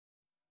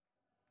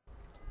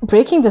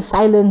breaking the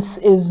silence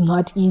is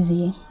not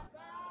easy.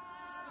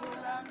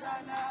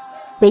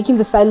 Breaking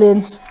the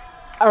silence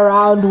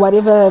around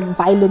whatever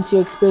violence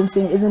you're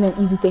experiencing isn't an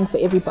easy thing for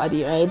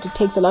everybody, right? It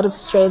takes a lot of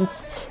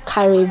strength,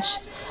 courage,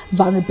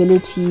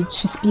 vulnerability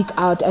to speak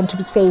out and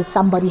to say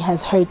somebody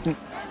has hurt me.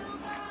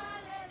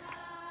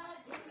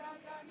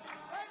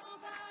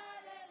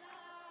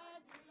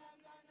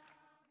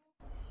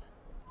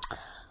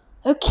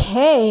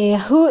 Okay,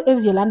 who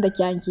is Yolanda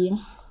Dyantyi?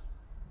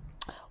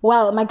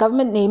 Well, my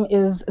government name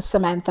is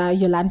Samantha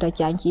Yolanda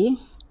Dyantyi.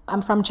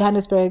 I'm from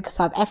Johannesburg,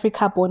 South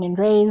Africa, born and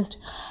raised.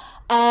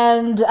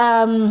 And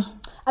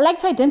I like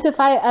to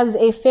identify as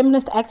a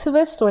feminist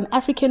activist, or an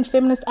African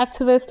feminist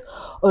activist,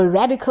 or a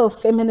radical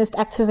feminist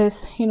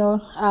activist,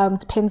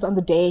 depends on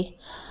the day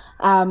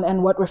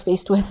and what we're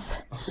faced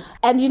with.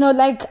 And,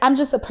 I'm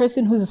just a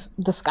person who's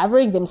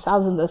discovering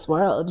themselves in this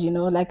world,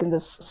 in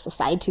this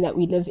society that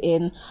we live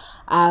in.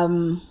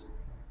 I'm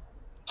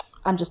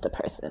just a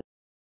person.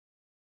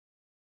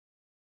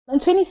 In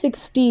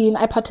 2016,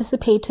 I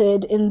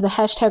participated in the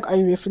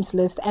 #ReFerence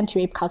List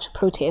anti-rape culture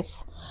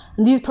protests.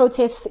 And these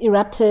protests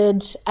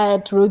erupted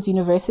at Rhodes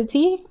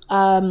University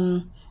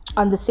on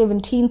the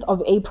 17th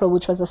of April,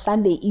 which was a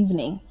Sunday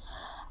evening.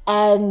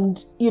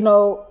 And,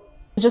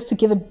 just to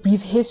give a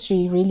brief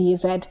history, really,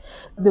 is that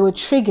they were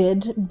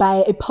triggered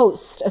by a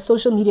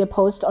social media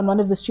post on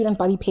one of the student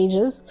body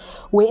pages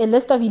where a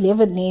list of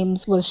 11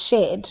 names was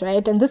shared,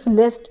 right? And this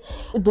list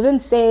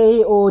didn't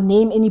say or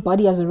name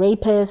anybody as a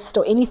rapist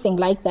or anything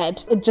like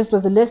that. It just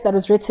was the list that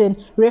was written,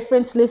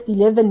 reference list,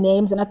 11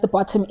 names, and at the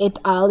bottom, et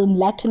al. In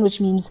Latin,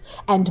 which means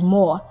and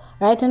more,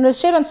 right? And it was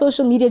shared on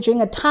social media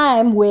during a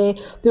time where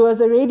there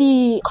was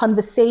already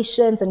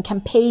conversations and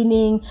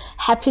campaigning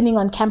happening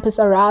on campus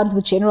around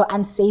the general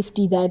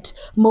unsafety that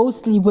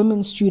mostly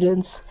women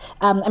students,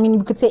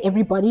 we could say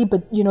everybody,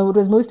 but it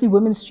was mostly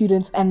women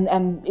students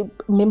and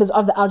members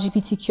of the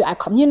LGBTQI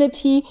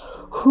community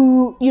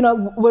who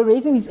were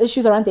raising these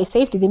issues around their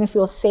safety. They didn't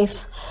feel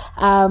safe.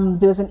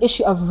 There was an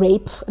issue of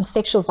rape and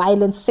sexual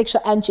violence,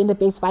 sexual and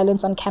gender-based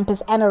violence on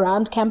campus and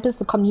around campus,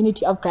 the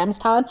community of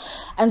Grahamstown.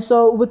 And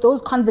so with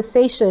those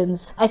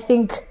conversations, I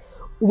think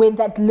when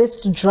that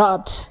list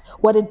dropped,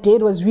 what it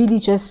did was really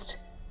just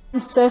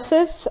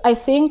surface, I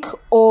think,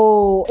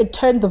 or it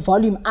turned the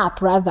volume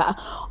up rather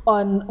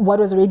on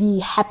what was already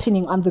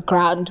happening on the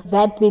ground.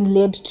 That then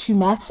led to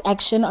mass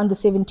action on the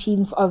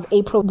 17th of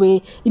April, where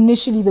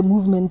initially the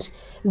movement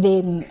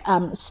then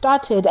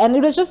started. And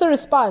it was just a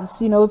response.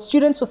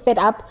 Students were fed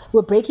up,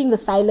 were breaking the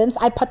silence.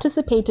 I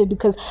participated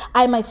because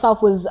I myself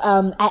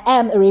I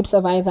am a rape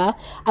survivor.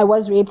 I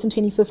was raped in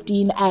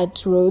 2015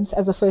 at Rhodes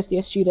as a first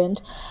year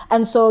student.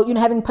 And so,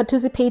 having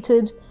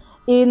participated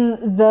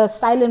in the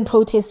silent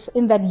protests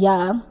in that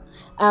year,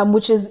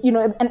 which is,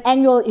 an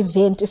annual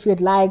event, if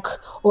you'd like,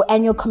 or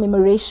annual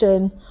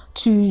commemoration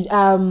to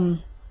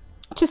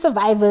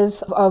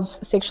survivors of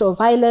sexual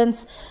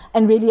violence.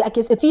 And really, I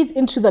guess it feeds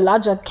into the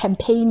larger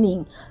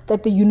campaigning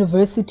that the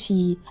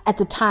university at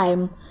the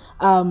time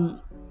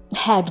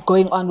had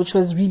going on, which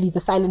was really the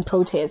silent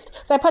protest.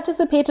 So I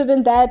participated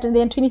in that, and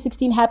then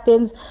 2016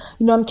 happens.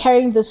 I'm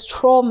carrying this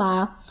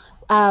trauma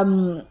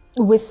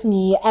with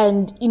me,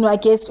 and I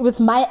guess with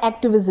my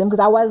activism, because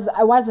I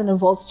was an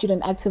involved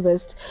student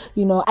activist,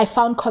 I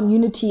found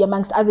community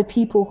amongst other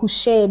people who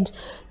shared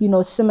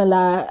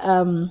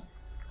similar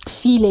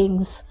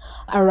feelings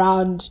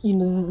around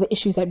the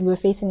issues that we were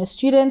facing as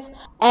students.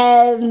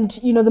 And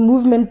the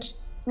movement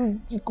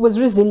was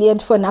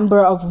resilient for a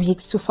number of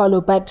weeks to follow.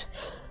 But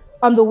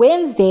on the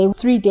Wednesday,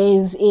 3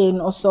 days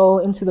in or so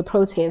into the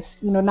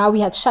protests, now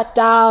we had shut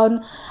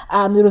down.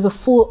 There was a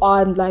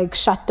full-on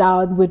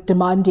shutdown with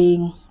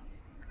demanding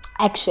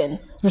action,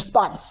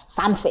 response,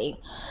 something.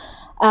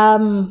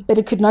 But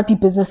it could not be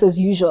business as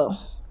usual.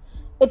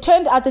 It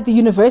turned out that the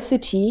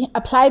university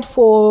applied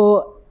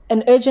for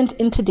an urgent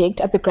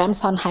interdict at the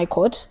Grahamstown High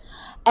Court.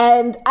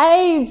 And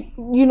I,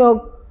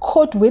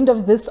 caught wind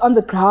of this on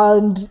the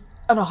ground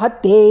on a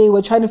hot day.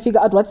 We're trying to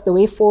figure out what's the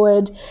way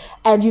forward.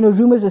 And,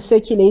 rumors are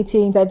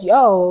circulating that,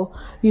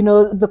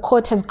 the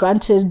court has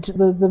granted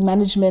the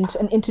management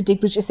an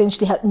interdict, which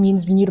essentially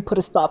means we need to put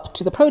a stop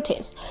to the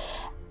protest.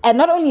 And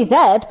not only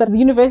that, but the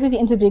university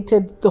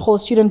interdicted the whole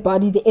student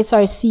body, the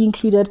SRC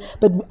included,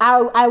 but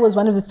I was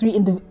one of the 3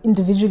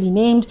 individually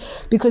named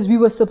because we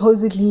were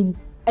supposedly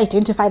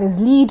identified as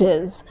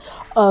leaders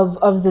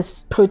of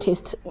this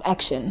protest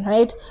action,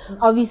 right?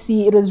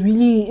 Obviously, I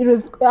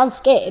was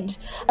scared.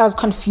 I was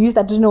confused.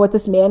 I didn't know what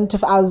this meant,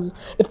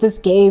 if this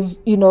gave,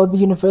 the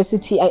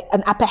university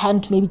an upper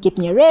hand to maybe get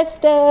me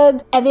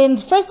arrested. And then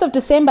 1st of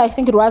December, I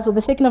think it was, or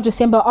the 2nd of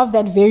December of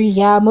that very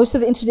year, most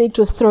of the interdict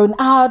was thrown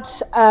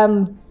out.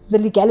 The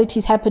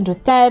legalities happened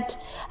with that.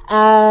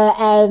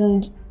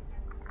 And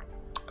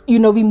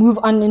we move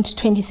on into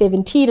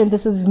 2017, and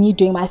this is me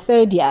doing my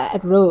 3rd year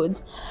at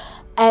Rhodes.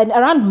 And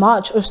around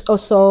March or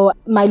so,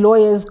 my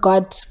lawyers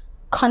got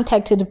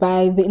contacted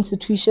by the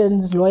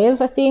institution's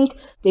lawyers, I think.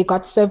 They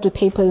got served with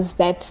papers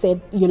that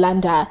said,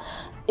 Yolanda,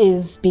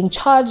 is being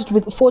charged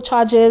with 4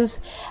 charges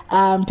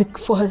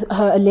for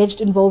her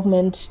alleged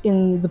involvement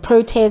in the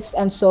protest,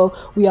 and so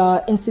we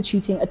are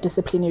instituting a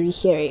disciplinary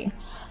hearing.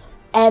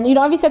 And,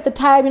 obviously at the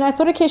time, I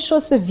thought, okay,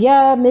 sure,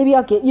 severe, maybe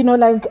I'll get,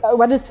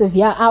 what is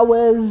severe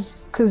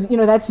hours? Because,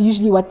 that's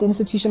usually what the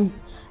institution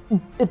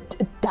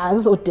it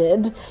does or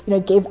did.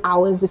 It gave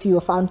hours if you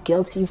were found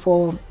guilty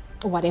for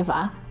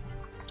whatever.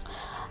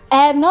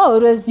 And no,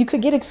 it was, you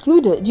could get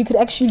excluded. You could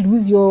actually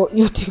lose your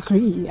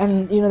degree.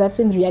 And, that's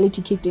when the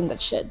reality kicked in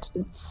that shit.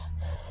 It's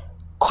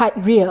quite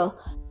real.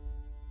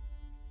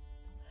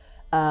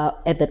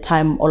 At the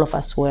time, all of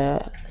us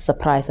were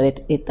surprised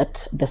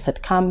that this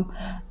had come,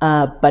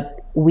 but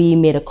we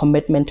made a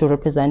commitment to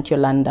represent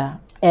Yolanda.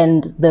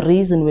 And the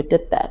reason we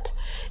did that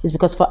is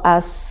because for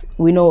us,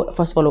 we know,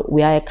 first of all,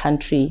 we are a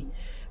country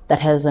that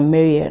has a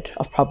myriad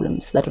of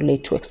problems that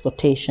relate to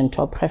exploitation,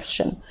 to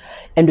oppression.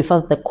 And we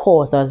felt the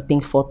cause that was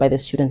being fought by the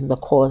students is a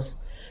cause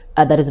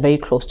that is very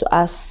close to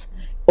us.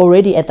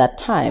 Already at that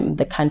time,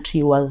 the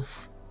country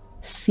was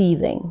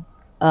seething,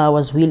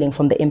 was reeling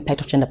from the impact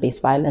of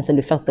gender-based violence, and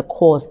we felt the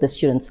cause the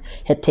students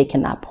had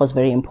taken up was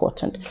very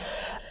important.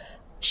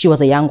 She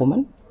was a young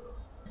woman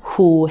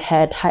who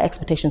had high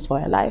expectations for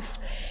her life,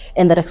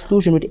 and that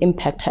exclusion would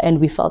impact her, and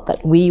we felt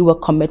that we were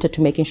committed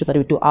to making sure that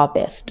we do our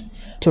best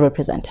to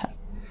represent her.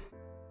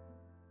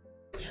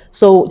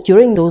 So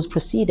during those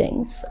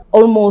proceedings,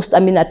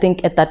 I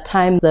think at that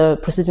time, the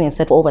proceedings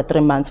set for over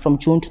 3 months, from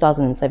June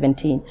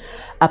 2017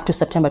 up to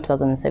September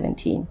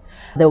 2017.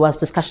 There was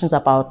discussions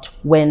about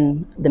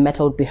when the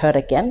matter would be heard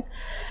again.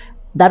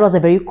 That was a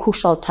very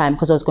crucial time,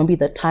 because it was going to be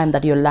the time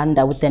that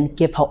Yolanda would then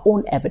give her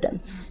own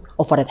evidence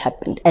of what had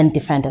happened and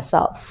defend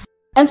herself.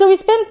 And so we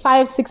spent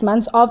 5-6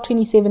 months of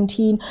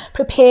 2017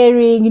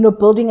 preparing,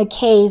 building a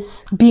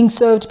case, being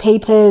served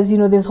papers,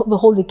 there's the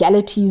whole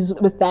legalities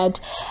with that.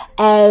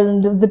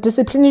 And the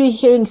disciplinary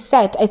hearing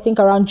set, I think,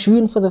 around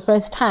June for the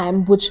first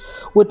time, which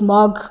would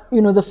mark,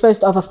 the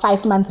first of a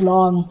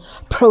 5-month-long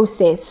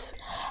process.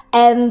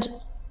 And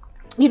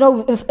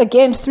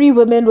again, 3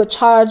 women were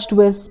charged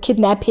with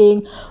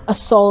kidnapping,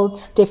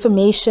 assault,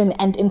 defamation,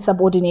 and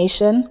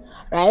insubordination,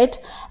 right?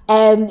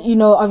 And,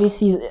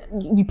 obviously,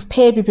 we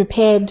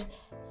prepared.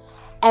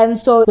 And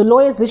so the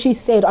lawyers literally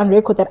said on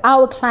record that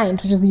our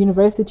client, which is the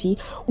university,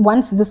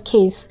 wants this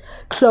case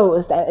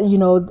closed,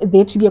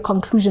 there to be a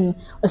conclusion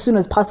as soon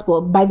as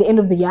possible by the end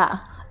of the year,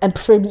 and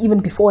preferably even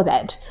before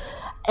that.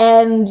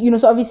 And,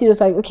 so obviously it was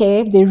like,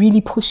 okay, they're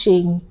really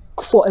pushing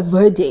for a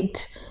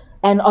verdict,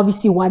 and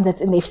obviously one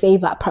that's in their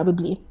favor,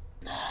 probably.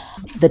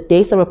 The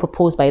dates that were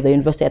proposed by the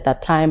university at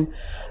that time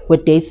were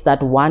dates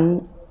that,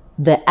 one,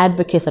 the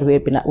advocates that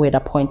we had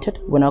appointed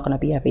were not going to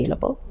be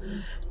available.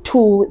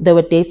 2, there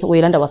were dates that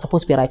Yolanda was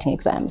supposed to be writing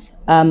exams.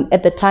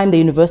 At the time, the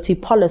university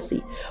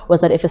policy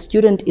was that if a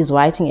student is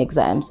writing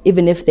exams,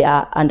 even if they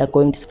are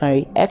undergoing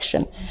disciplinary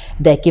action,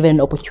 they're given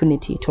an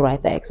opportunity to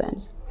write their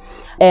exams.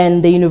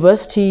 And the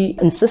university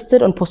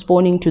insisted on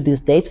postponing to these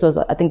dates. It was,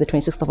 I think, the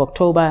 26th of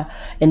October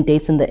and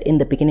dates in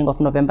the beginning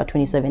of November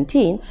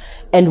 2017,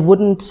 and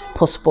wouldn't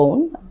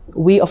postpone.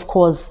 We, of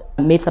course,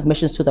 made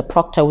submissions to the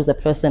proctor, who was the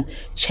person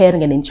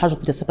chairing and in charge of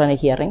the disciplinary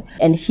hearing,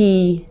 and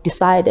he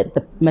decided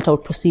the matter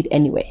would proceed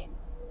anyway.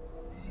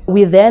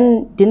 We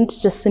then didn't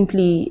just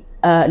simply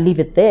leave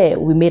it there.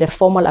 We made a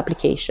formal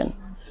application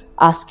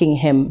asking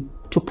him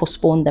to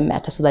postpone the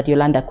matter so that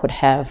Yolanda could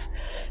have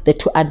the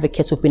 2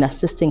 advocates who've been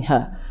assisting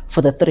her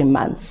for the 3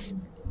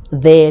 months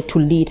there to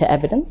lead her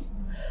evidence.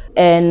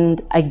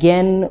 And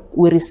again,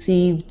 we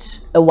received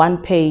a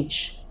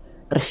 1-page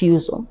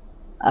refusal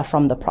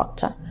from the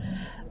proctor.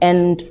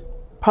 And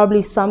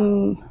probably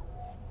some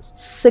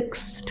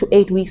 6 to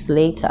 8 weeks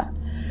later,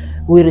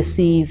 we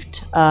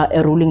received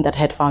a ruling that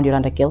had found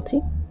Yolanda guilty.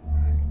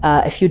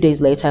 A few days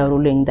later, a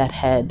ruling that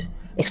had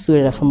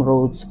excluded her from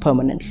Rhodes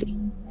permanently.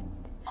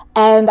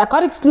 And I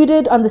got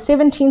excluded on the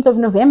 17th of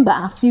November.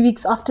 A few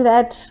weeks after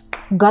that,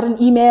 got an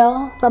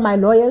email from my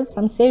lawyers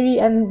from SERI,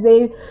 and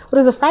it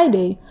was a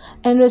Friday.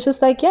 And it was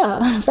just like,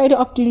 yeah, Friday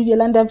afternoon,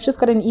 Yolanda, I've just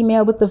got an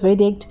email with the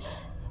verdict.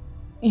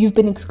 You've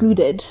been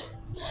excluded.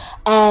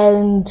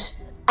 And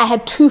I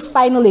had 2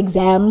 final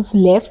exams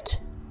left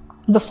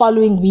the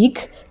following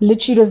week.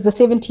 Literally, it was the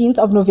 17th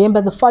of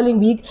November. The following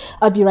week,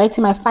 I'll be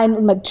writing my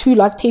 2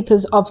 last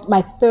papers of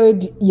my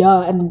 3rd year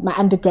and my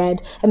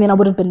undergrad, and then I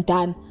would have been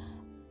done.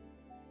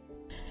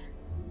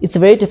 It's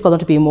very difficult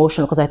not to be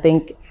emotional, because I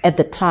think at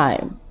the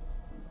time,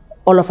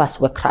 all of us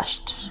were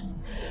crushed.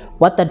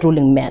 What that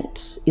ruling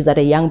meant is that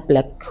a young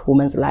Black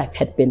woman's life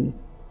had been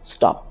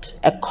stopped,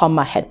 a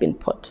comma had been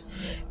put,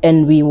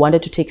 and we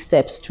wanted to take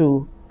steps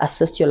to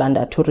assist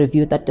Yolanda to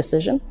review that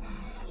decision.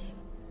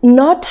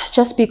 Not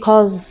just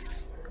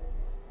because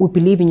we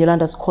believe in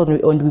Yolanda's cause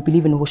and we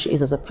believe in who she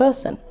is as a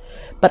person,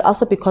 but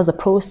also because the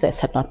process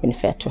had not been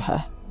fair to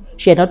her.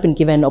 She had not been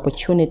given an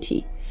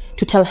opportunity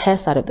to tell her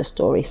side of the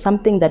story,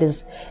 something that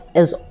is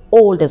as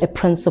old as a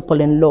principle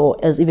in law,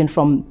 as even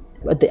from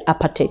the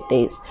apartheid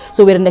days.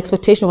 So we had an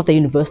expectation of what the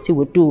university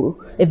would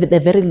do, if at the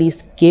very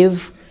least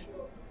give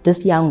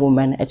this young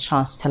woman a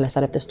chance to tell her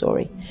side of the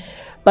story.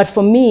 But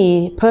for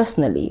me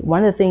personally,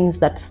 one of the things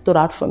that stood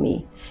out for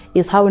me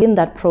is how in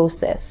that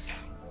process,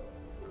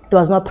 there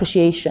was no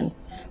appreciation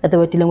that they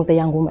were dealing with a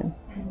young woman,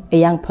 a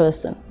young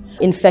person.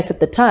 In fact, at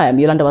the time,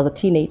 Yolanda was a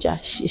teenager.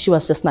 She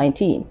was just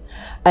 19.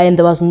 And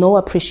there was no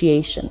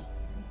appreciation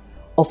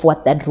of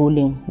what that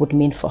ruling would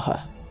mean for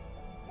her.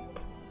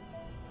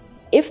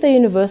 If the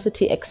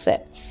university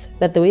accepts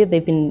that the way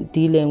they've been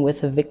dealing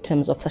with the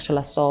victims of sexual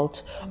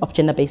assault, of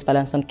gender-based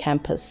violence on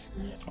campus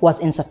was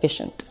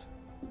insufficient,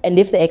 and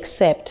if they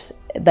accept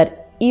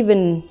that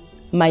even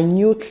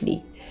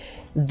minutely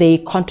they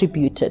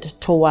contributed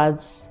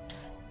towards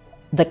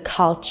the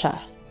culture,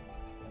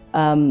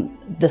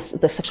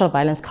 the sexual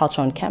violence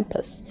culture on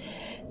campus,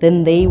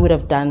 then they would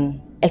have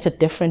acted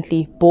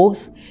differently,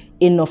 both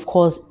in, of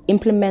course,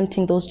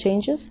 implementing those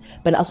changes,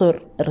 but also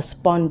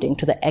responding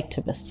to the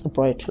activists who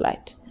brought it to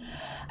light.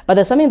 But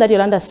there's something that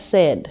Yolanda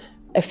said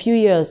a few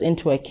years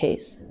into a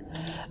case,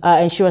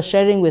 and she was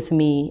sharing with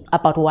me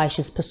about why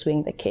she's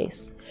pursuing the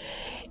case.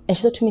 And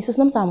she said to me, "Sis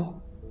Nomzamo,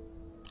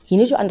 you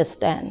need to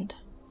understand,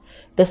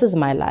 this is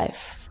my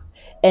life.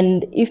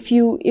 And if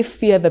you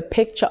have a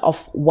picture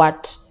of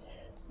what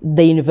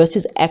the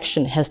university's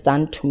action has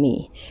done to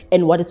me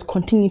and what it's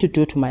continuing to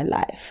do to my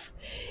life,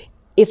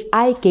 if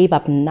I gave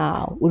up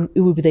now,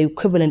 it would be the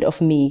equivalent of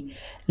me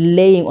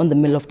laying on the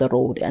middle of the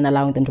road and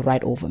allowing them to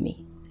ride over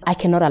me. I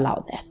cannot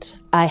allow that.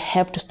 I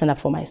have to stand up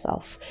for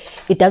myself.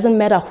 It doesn't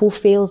matter who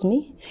fails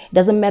me. It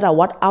doesn't matter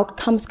what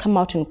outcomes come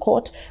out in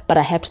court, but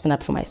I have to stand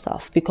up for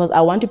myself, because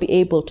I want to be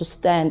able to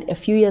stand a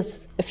few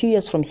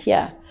years from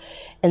here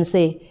and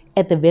say,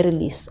 at the very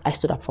least, I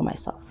stood up for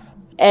myself."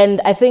 And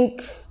I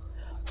think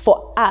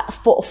for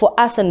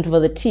us and for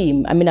the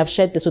team, I mean, I've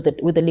shared this with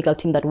the legal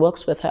team that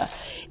works with her,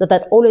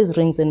 that always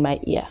rings in my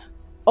ear.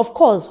 Of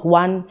course,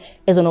 one,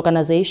 as an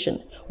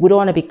organization, we don't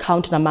want to be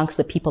counted amongst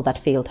the people that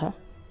failed her.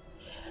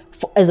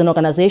 As an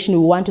organization,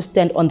 we want to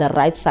stand on the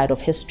right side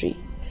of history.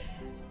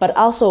 But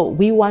also,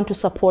 we want to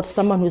support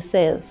someone who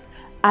says,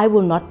 I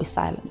will not be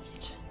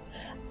silenced.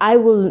 I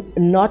will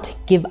not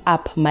give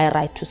up my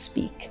right to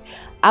speak.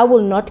 I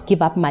will not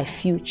give up my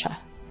future.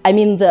 I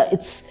mean,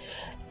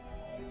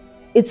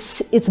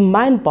 it's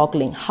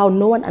mind-boggling how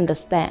no one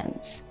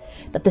understands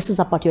that this is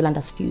about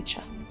Yolanda's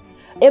future.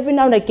 Every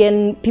now and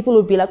again, people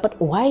will be like, but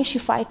why is she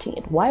fighting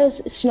it? Why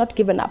is she not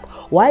giving up?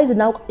 Why is it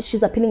now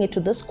she's appealing it to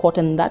this court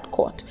and that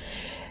court?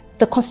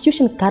 The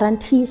Constitution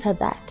guarantees her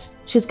that.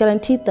 She's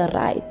guaranteed the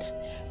right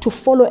to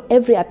follow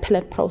every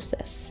appellate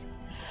process.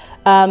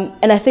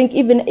 And I think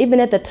even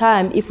at the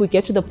time, if we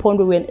get to the point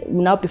where we're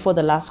now before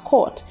the last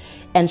court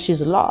and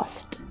she's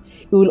lost,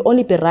 it will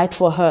only be right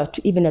for her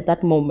to, even at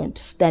that moment,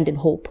 stand in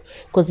hope,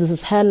 because this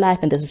is her life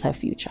and this is her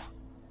future.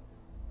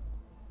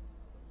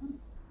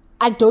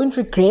 I don't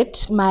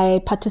regret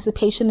my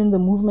participation in the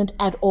movement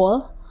at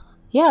all.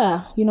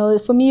 Yeah,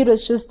 for me, it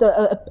was just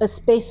a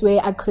space where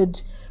I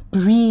could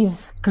breathe,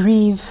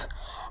 grieve,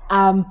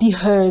 be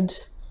heard,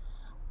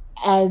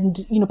 and,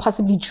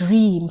 possibly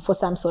dream for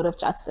some sort of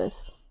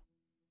justice.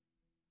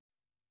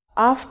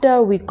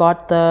 After we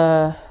got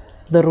the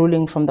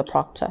ruling from the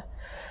proctor,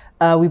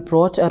 we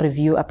brought a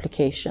review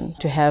application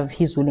to have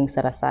his ruling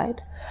set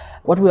aside.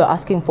 What we were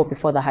asking for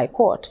before the High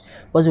Court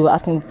was we were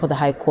asking for the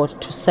High Court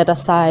to set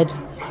aside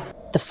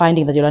the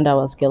finding that Yolanda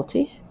was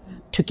guilty,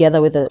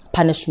 together with the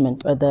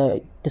punishment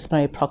the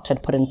disciplinary proctor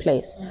had put in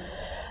place.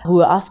 We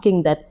were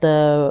asking that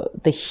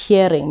the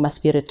hearing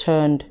must be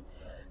returned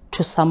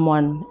to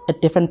someone, a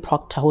different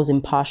proctor who's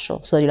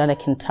impartial, so that Yolanda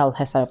can tell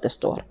her side of the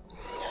story.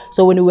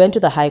 So when we went to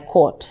the High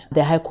Court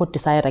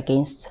decided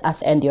against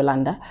us and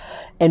Yolanda,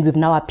 and we've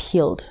now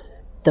appealed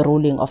the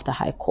ruling of the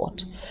High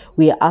Court.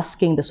 We are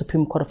asking the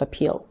Supreme Court of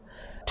Appeal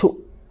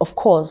to, of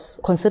course,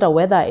 consider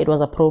whether it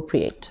was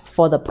appropriate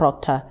for the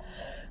proctor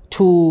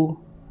to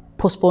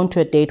postpone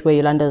to a date where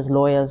Yolanda's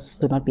lawyers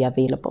would not be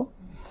available,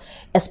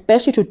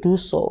 especially to do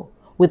so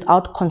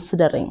without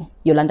considering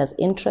Yolanda's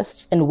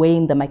interests and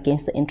weighing them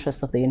against the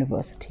interests of the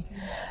university.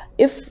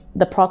 If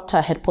the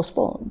proctor had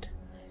postponed,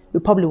 we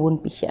probably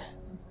wouldn't be here,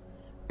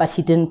 but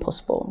he didn't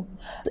postpone.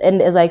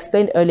 And as I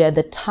explained earlier,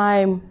 the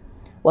time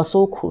was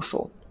so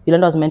crucial.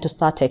 Yolanda was meant to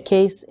start her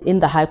case in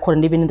the High Court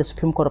and even in the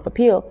Supreme Court of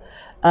Appeal.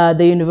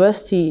 The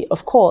university,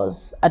 of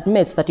course,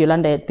 admits that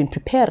Yolanda had been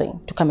preparing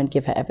to come and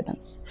give her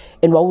evidence.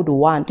 And what we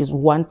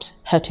want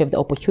her to have the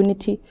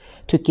opportunity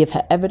to give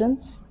her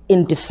evidence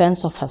in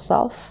defense of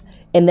herself,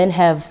 and then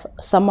have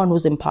someone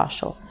who's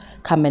impartial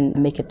come and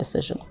make a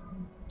decision.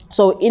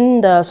 So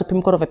in the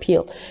Supreme Court of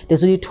Appeal,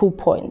 there's really 2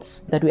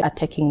 points that we are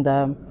taking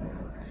the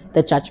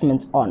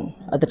judgments on,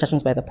 the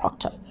judgments by the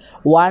proctor.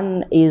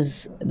 One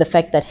is the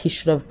fact that he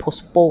should have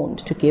postponed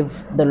to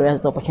give the lawyers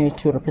the opportunity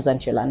to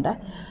represent Yolanda.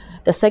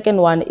 The second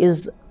one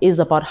is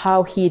about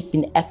how he had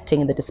been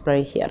acting in the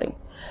disciplinary hearing.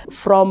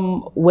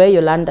 From where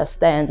Yolanda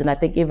stands, and I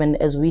think even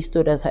as we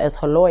stood as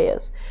her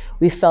lawyers,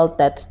 we felt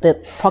that the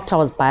proctor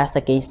was biased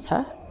against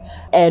her,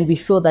 and we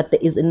feel that there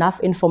is enough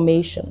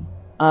information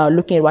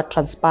looking at what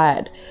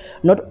transpired,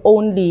 not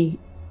only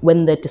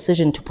when the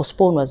decision to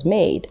postpone was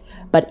made,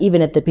 but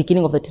even at the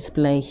beginning of the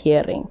disciplinary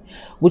hearing,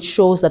 which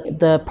shows that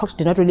the proctor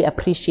did not really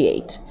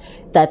appreciate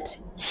that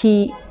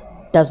he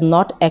does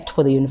not act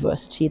for the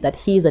university, that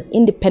he is an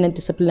independent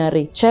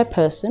disciplinary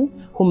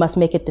chairperson who must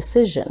make a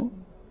decision,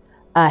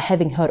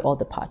 having heard all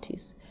the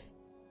parties.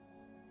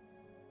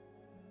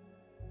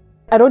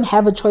 I don't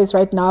have a choice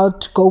right now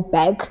to go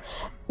back.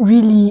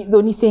 Really, the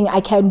only thing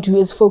I can do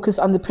is focus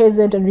on the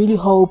present and really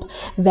hope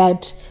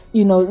that,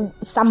 you know,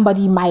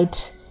 somebody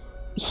might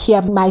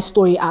hear my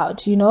story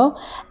out, you know,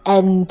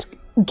 and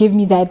give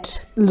me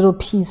that little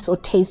piece or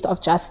taste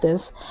of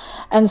justice.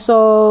 And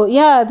so,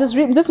 yeah,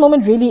 this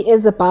moment really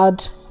is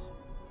about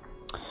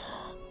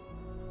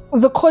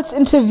the courts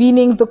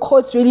intervening, the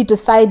courts really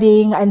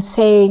deciding and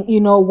saying, you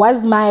know,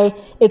 was my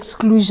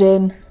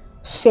exclusion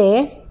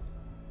fair?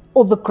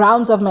 Or the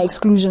grounds of my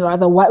exclusion,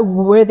 rather,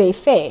 were they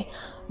fair?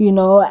 You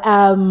know,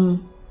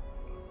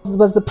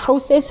 was the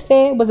process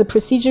fair? Was it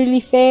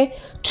procedurally fair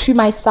to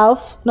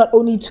myself, not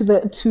only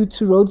to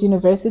Rhodes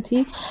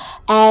University?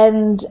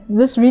 And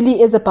this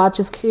really is about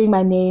just clearing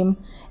my name.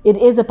 It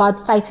is about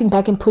fighting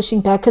back and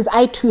pushing back, because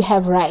I too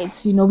have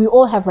rights. You know, we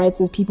all have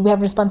rights as people. We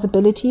have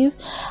responsibilities,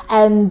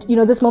 and you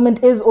know, this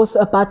moment is also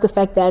about the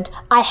fact that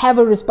I have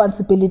a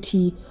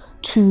responsibility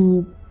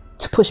to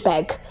push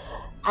back.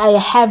 I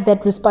have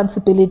that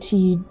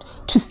responsibility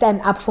to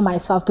stand up for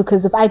myself,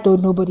 because if I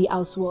don't, nobody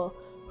else will.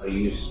 Are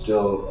you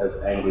still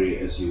as angry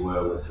as you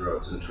were with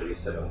Rhodes in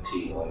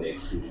 2017 when they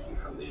excluded you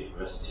from the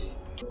university?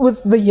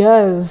 With the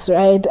years,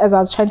 right, as I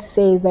was trying to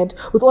say, is that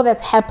with all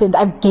that's happened,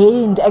 I've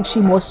gained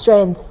actually more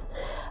strength.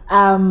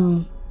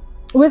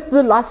 With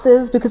the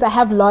losses, because I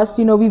have lost,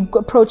 you know, we've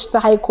approached the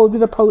High Court,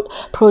 we've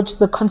approached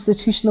the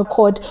Constitutional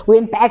Court, we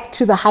went back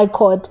to the High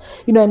Court,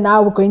 you know, and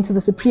now we're going to the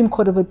Supreme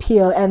Court of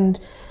Appeal. And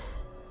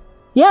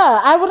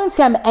yeah, I wouldn't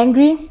say I'm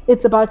angry.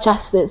 It's about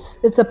justice.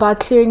 It's about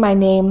clearing my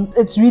name.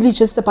 It's really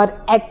just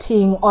about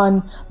acting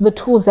on the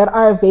tools that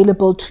are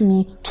available to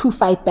me to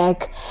fight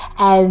back.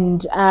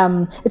 And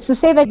it's to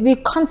say that they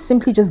can't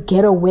simply just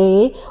get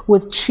away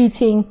with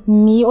treating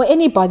me, or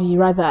anybody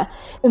rather,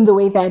 in the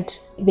way that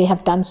they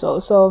have done so.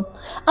 So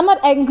I'm not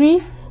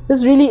angry.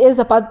 This really is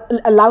about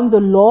allowing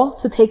the law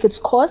to take its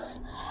course.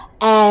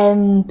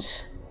 And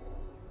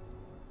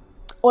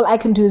all I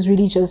can do is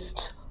really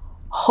just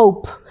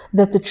hope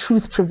that the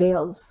truth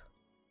prevails.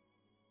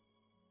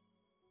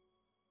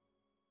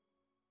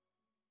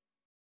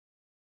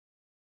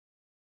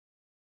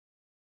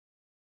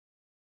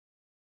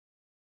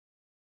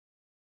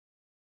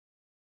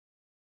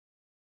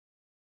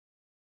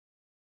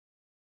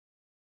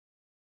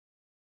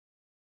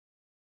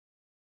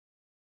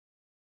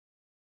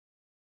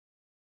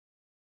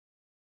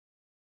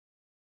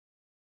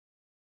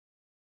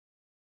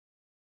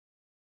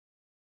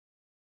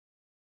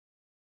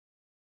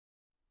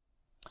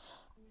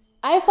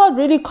 I felt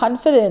really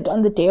confident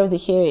on the day of the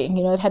hearing.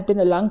 You know, it had been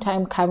a long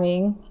time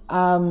coming.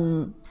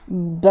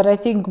 But I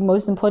think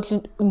most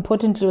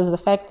importantly was the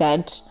fact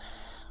that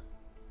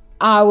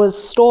our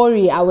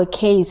story, our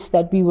case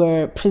that we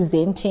were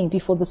presenting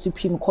before the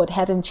Supreme Court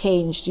hadn't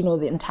changed, you know,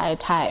 the entire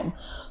time.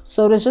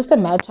 So it was just a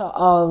matter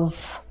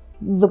of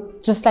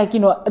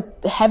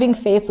having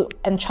faith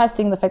and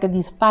trusting the fact that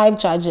these 5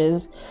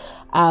 judges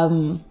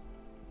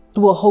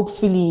will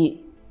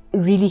hopefully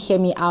really hear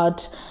me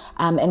out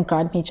and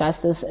grant me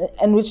justice,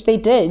 and which they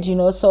did, you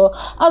know. So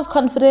I was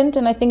confident,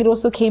 and I think it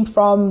also came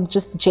from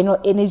just the general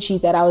energy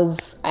that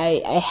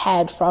I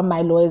had from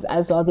my lawyers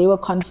as well. They were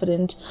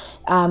confident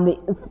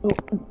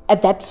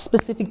at that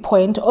specific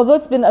point. Although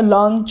it's been a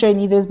long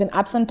journey, there's been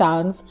ups and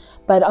downs,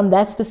 but on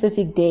that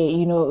specific day,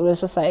 you know, it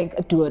was just like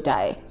a do or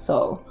die.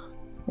 So,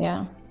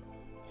 yeah.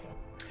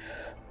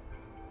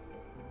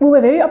 We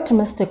were very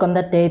optimistic on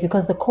that day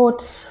because the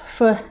court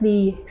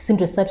firstly seemed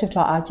receptive to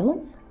our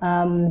arguments,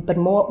 but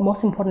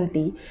most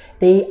importantly,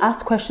 they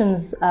asked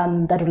questions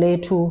that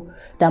relate to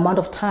the amount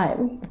of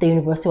time the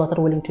university was not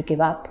willing to give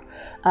up.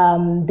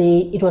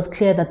 It was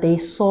clear that they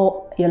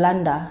saw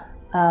Yolanda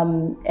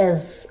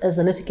as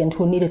a litigant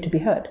who needed to be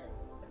heard.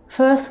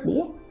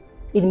 Firstly,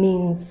 it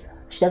means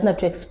she doesn't have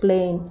to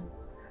explain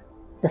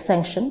the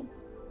sanction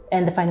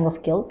and the finding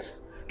of guilt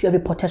to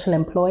every potential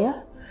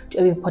employer, to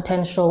every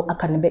potential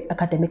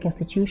academic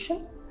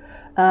institution.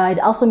 It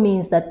also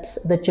means that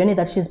the journey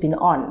that she's been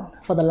on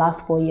for the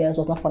last 4 years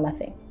was not for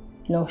nothing.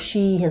 You know,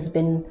 she has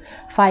been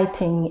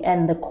fighting,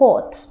 and the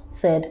court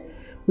said,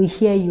 we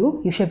hear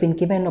you. You should have been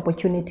given an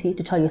opportunity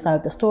to tell your side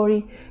of the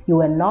story. You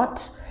were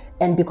not.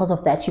 And because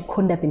of that, you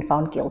couldn't have been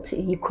found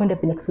guilty. You couldn't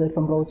have been excluded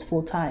from Rhodes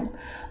full time.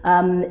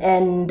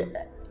 And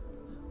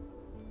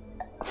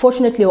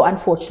fortunately or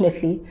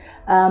unfortunately,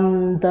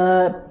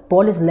 the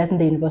ball is left in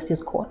the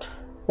university's court.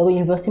 The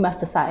university must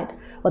decide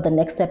what the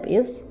next step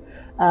is.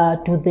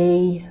 Do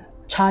they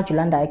charge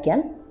Yolanda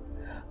again?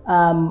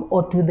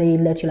 Or do they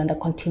let Yolanda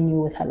continue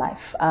with her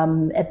life?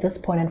 At this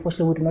point,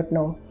 unfortunately, we do not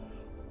know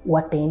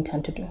what they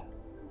intend to do.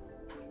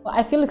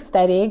 I feel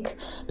ecstatic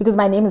because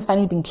my name is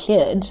finally being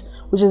cleared,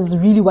 which is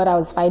really what I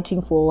was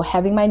fighting for,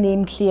 having my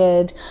name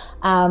cleared,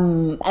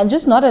 and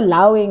just not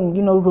allowing,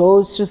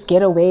 Rhodes just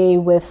get away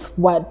with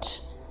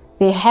what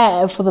they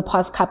have for the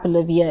past couple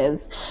of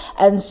years.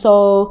 And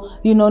so,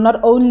 not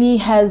only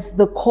has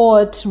the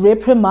court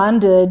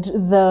reprimanded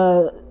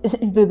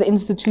the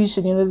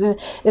institution,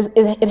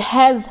 it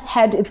has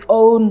had its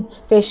own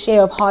fair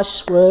share of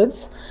harsh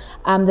words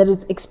that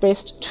it's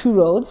expressed to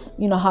Rhodes,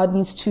 how it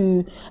needs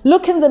to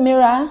look in the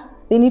mirror.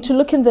 They need to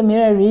look in the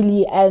mirror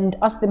really and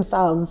ask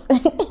themselves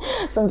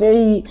some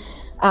very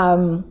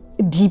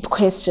deep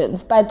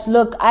questions. But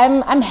look,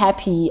 I'm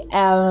happy.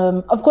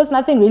 Of course,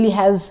 nothing really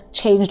has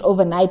changed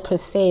overnight per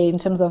se in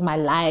terms of my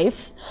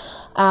life.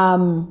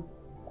 I'm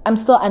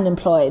still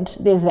unemployed.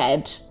 There's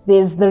that.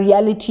 There's the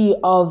reality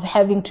of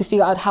having to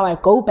figure out how I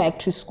go back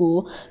to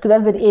school, because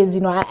as it is,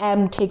 I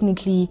am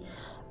technically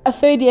a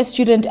third-year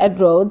student at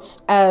Rhodes,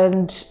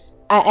 and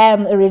I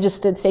am a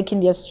registered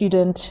second-year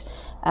student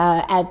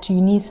at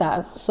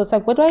UNISA. So it's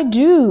like, what do I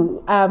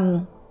do?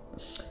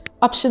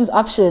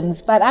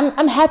 Options. But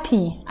I'm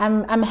happy.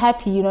 I'm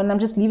happy, and I'm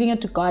just leaving it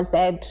to God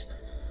that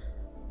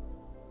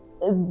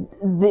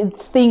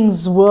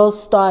things will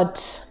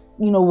start,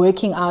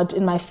 working out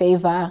in my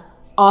favor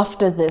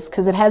after this,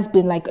 because it has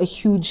been like a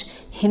huge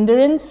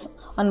hindrance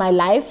on my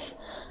life.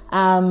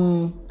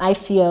 I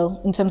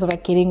feel, in terms of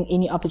like getting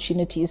any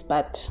opportunities,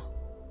 but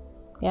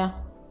yeah.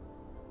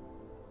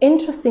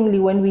 Interestingly,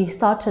 when we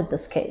started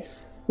this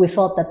case, we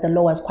felt that the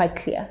law was quite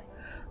clear,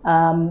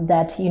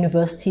 that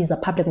universities are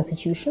public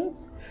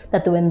institutions,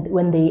 that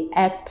when they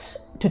act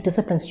to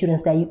discipline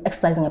students, they're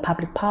exercising a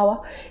public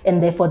power, and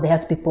therefore there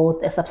has to be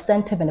both a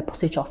substantive and a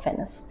procedural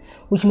fairness,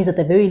 which means at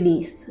the very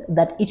least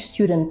that each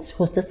student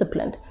who's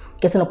disciplined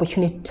gets an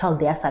opportunity to tell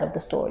their side of the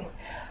story.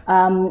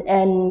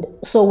 And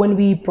so when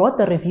we brought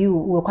the review,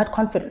 we were quite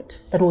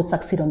confident that we would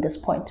succeed on this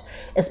point,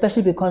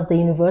 especially because the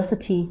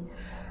university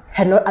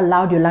had not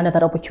allowed Yolanda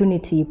that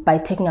opportunity by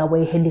taking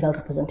away her legal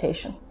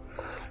representation.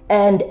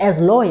 And as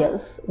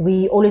lawyers,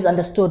 we always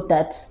understood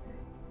that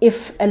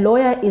if a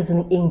lawyer is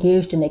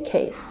engaged in a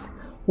case,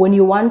 when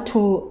you want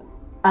to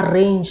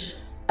arrange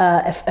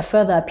a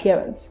further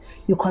appearance,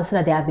 you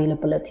consider their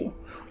availability,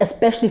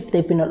 especially if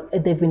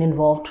they've been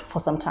involved for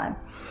some time.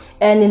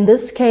 And in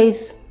this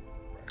case,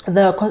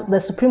 the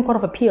Supreme Court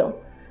of Appeal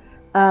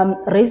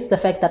raised the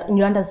fact that in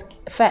Yolanda's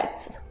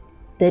facts,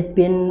 there'd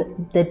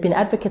been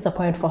advocates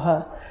appointed for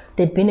her.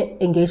 They'd been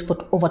engaged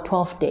for over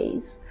 12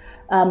 days.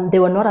 They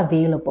were not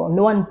available.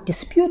 No one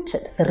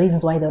disputed the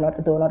reasons why they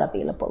were not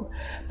available.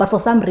 But for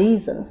some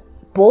reason,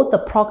 both the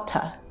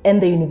proctor and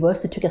the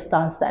university took a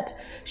stance that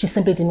she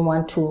simply didn't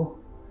want to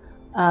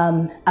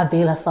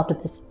avail herself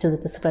to the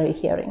disciplinary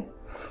hearing.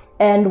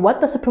 And what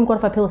the Supreme Court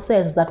of Appeal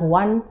says is that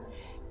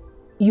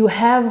you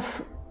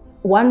have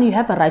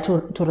a right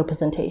to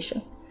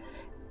representation.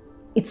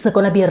 It's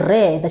going to be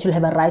rare that you'll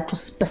have a right to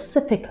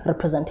specific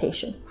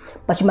representation,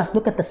 but you must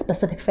look at the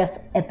specific facts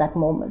at that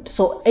moment.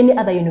 So any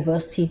other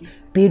university,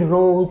 be it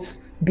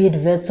Rhodes, be it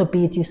Wits, or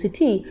be it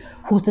UCT,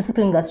 who's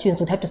disciplining their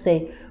students would have to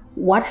say,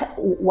 what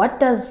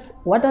does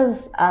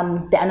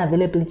the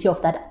unavailability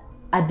of that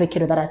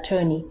advocate or that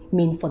attorney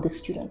mean for this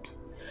student?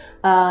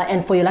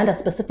 And for Yolanda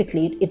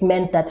specifically, it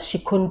meant that she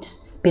couldn't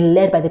be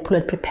led by the people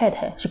who had prepared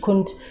her.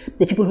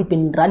 The people who'd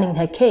been running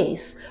her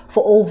case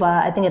for over,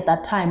 I think at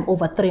that time,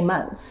 over 3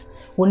 months,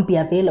 wouldn't be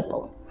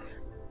available.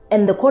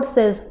 And the court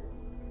says,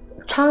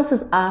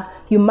 chances are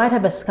you might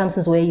have a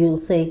circumstance where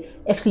you'll say,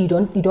 actually, you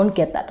don't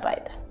get that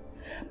right.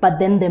 But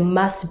then there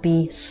must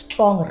be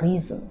strong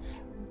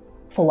reasons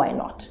for why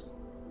not.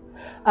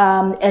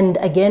 And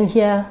again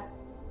here,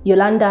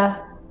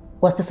 Yolanda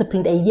was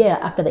disciplined a year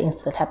after the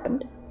incident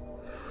happened.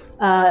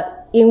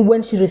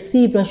 When she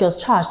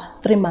was charged,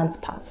 3 months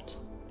passed.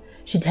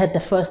 She'd had the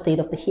first date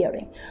of the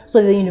hearing.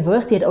 So the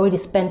university had already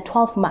spent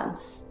 12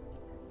 months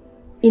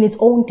in its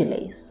own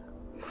delays.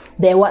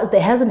 There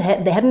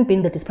hadn't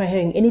been the disciplinary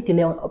hearing any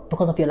delay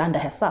because of Yolanda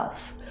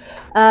herself.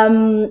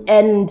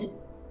 And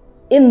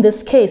in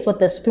this case, what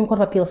the Supreme Court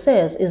of Appeal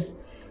says is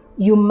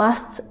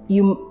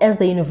as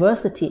the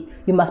university,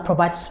 you must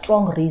provide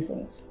strong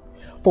reasons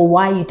for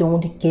why you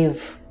don't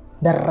give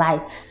the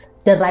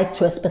right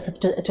to a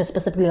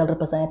specific legal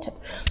representative.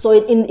 So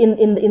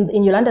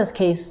in Yolanda's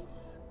case,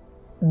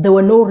 there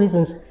were no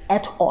reasons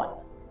at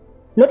all.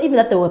 Not even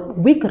that there were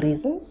weak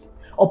reasons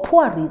or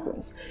poor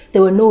reasons.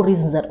 There were no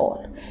reasons at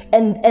all.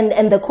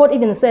 And the court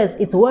even says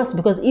it's worse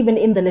because even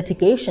in the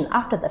litigation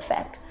after the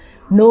fact,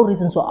 no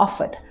reasons were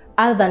offered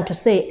other than to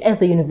say, as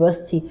the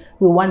university,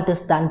 we want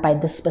this done by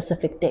this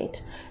specific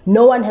date.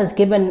 No one has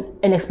given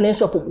an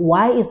explanation of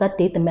why is that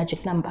date the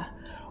magic number?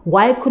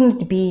 Why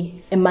couldn't it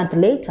be a month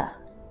later,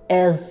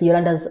 as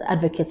Yolanda's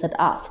advocates had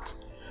asked,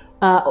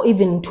 or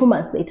even 2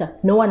 months later?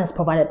 No one has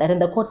provided that.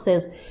 And the court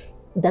says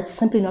that's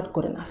simply not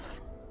good enough.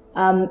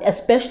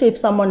 Especially if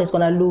someone is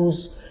going to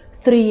lose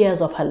 3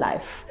 years of her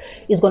life,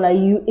 is going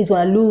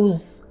to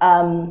lose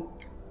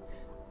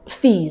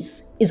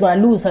fees, is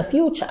going to lose her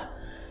future.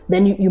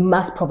 then you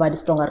must provide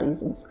stronger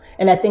reasons.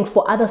 And I think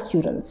for other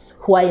students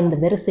who are in the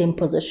very same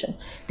position,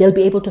 they'll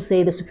be able to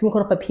say the Supreme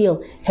Court of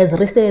Appeal has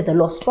restated the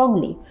law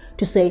strongly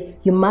to say,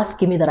 you must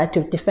give me the right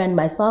to defend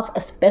myself,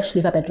 especially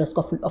if I'm at risk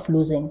of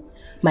losing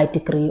my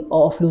degree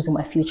or of losing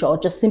my future or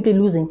just simply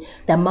losing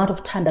the amount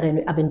of time that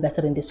I've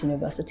invested in this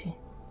university.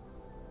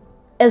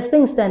 As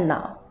things stand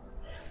now,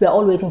 we are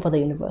all waiting for the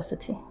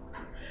university.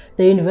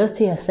 The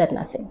university has said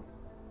nothing.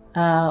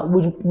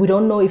 We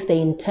don't know if they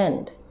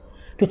intend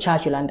to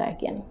charge Yolanda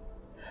again.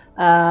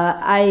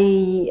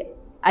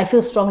 I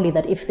feel strongly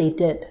that if they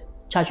did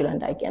charge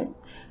Yolanda again,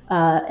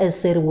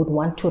 SERI would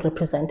want to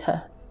represent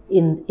her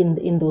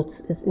in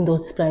those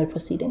disciplinary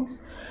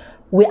proceedings.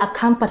 We are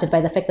comforted by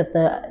the fact that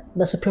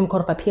the Supreme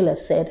Court of Appeal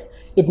has said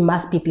it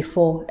must be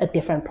before a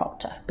different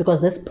proctor,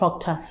 because this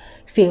proctor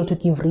failed to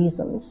give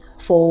reasons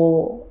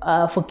for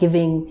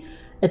giving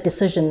a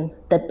decision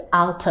that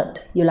altered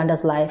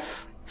Yolanda's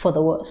life for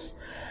the worse.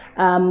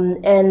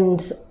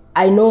 And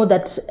I know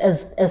that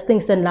as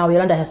things stand now,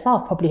 Yolanda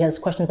herself probably has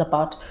questions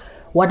about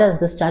what does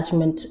this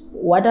judgment,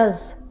 what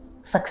does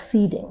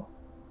succeeding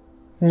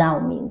now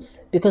means?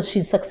 Because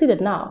she's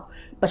succeeded now,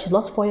 but she's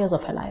lost 4 years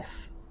of her life.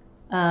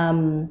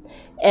 And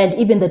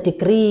even the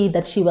degree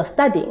that she was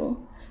studying,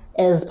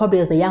 as probably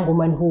as the young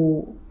woman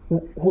who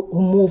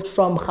moved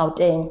from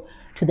Gauteng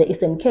to the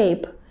Eastern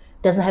Cape,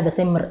 doesn't have the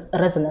same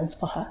resonance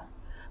for her.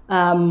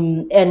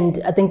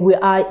 And I think we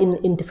are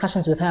in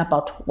discussions with her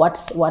about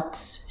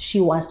what she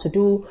wants to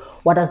do,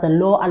 what does the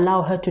law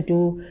allow her to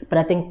do, but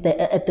I think that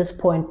at this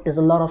point there's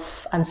a lot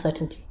of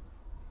uncertainty.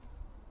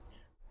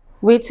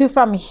 Where to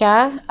from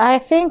here? I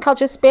think I'll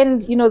just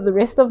spend, the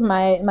rest of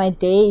my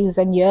days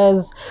and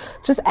years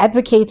just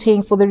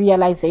advocating for the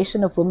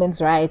realization of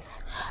women's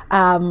rights.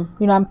 I'm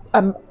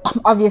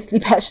obviously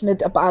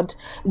passionate about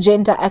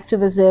gender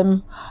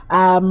activism,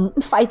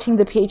 fighting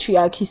the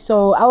patriarchy.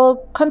 So I will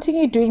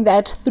continue doing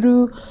that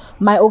through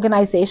my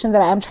organization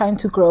that I am trying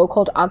to grow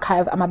called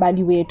Archive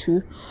Amabali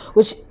Wetu,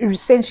 which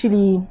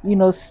essentially,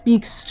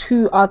 speaks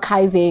to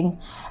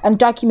archiving and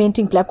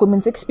documenting Black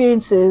women's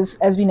experiences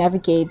as we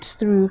navigate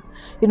through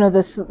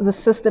the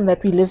system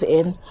that we live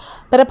in.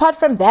 But apart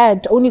from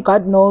that, only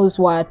God knows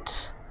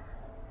what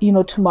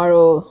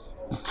tomorrow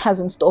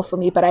has in store for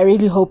me. But I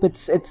really hope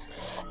it's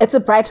a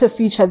brighter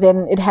future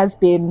than it has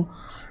been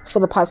for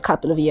the past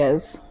couple of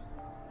years.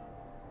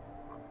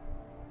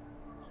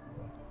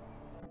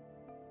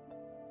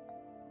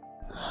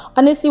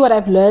 Honestly, what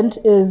I've learned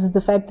is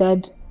the fact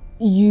that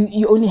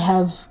you only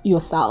have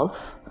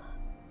yourself.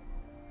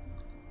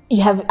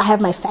 I have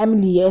my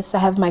family, yes. I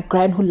have my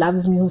gran who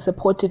loves me, who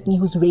supported me,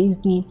 who's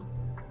raised me.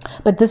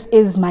 But this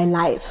is my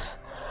life,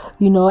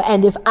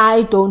 and if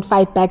I don't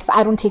fight back, if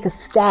I don't take a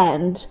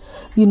stand,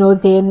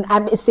 then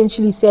I'm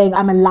essentially saying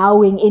I'm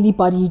allowing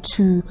anybody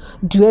to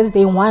do as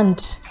they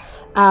want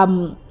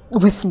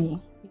with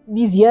me.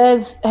 These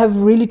years have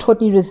really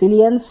taught me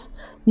resilience.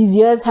 These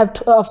years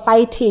of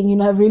fighting,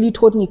 have really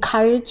taught me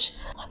courage.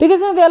 Because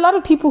there are a lot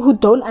of people who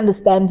don't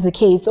understand the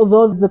case,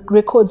 although the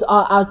records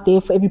are out there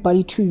for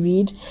everybody to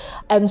read.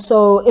 And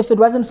so if it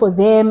wasn't for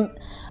them,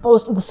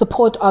 also the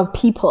support of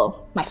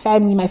people, my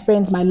family, my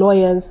friends, my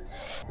lawyers,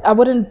 I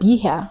wouldn't be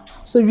here.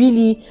 So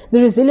really,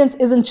 the resilience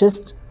isn't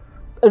just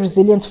a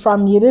resilience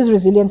from me, it is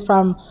resilience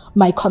from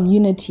my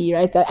community,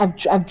 right? That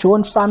I've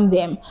drawn from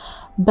them.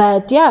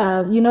 But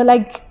yeah,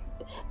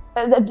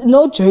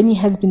 no journey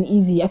has been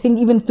easy. I think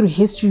even through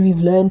history, we've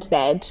learned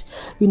that,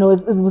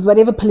 with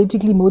whatever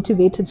politically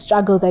motivated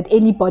struggle that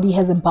anybody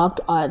has embarked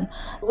on,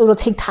 it will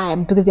take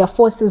time, because there are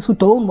forces who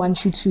don't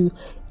want you to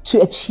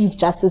achieve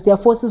justice. There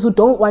are forces who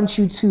don't want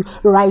you to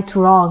right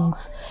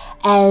wrongs.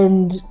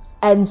 And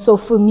so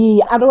for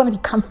me, I don't want to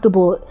be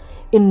comfortable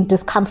in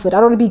discomfort.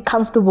 I don't want to be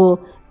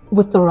comfortable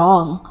with the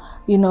wrong,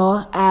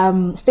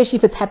 especially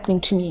if it's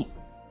happening to me.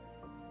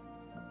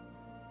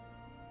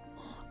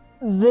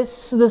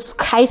 This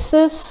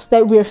crisis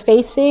that we're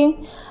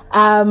facing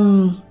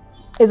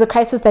is a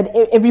crisis that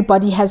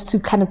everybody has to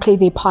kind of play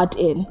their part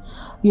in.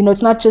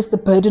 It's not just the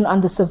burden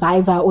on the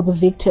survivor or the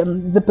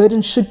victim. The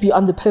burden should be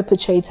on the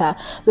perpetrator.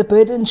 The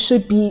burden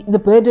should be the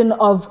burden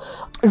of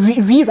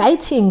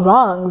rewriting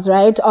wrongs,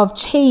 right? Of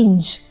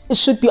change. It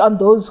should be on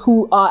those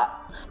who are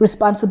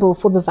responsible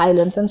for the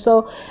violence. And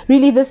so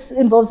really this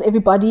involves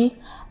everybody.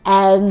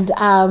 And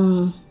I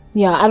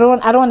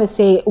don't want to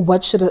say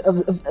what should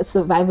a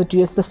survivor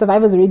do. The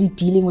survivor is already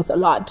dealing with a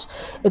lot.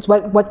 It's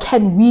what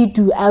can we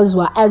do as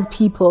well as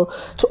people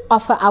to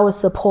offer our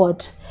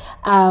support,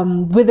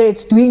 whether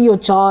it's doing your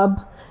job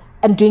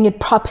and doing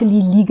it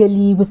properly,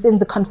 legally, within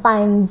the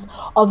confines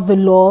of the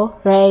law,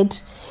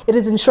 right? It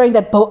is ensuring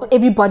that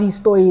everybody's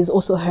story is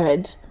also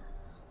heard.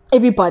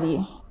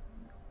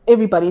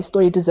 Everybody's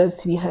story deserves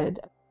to be heard.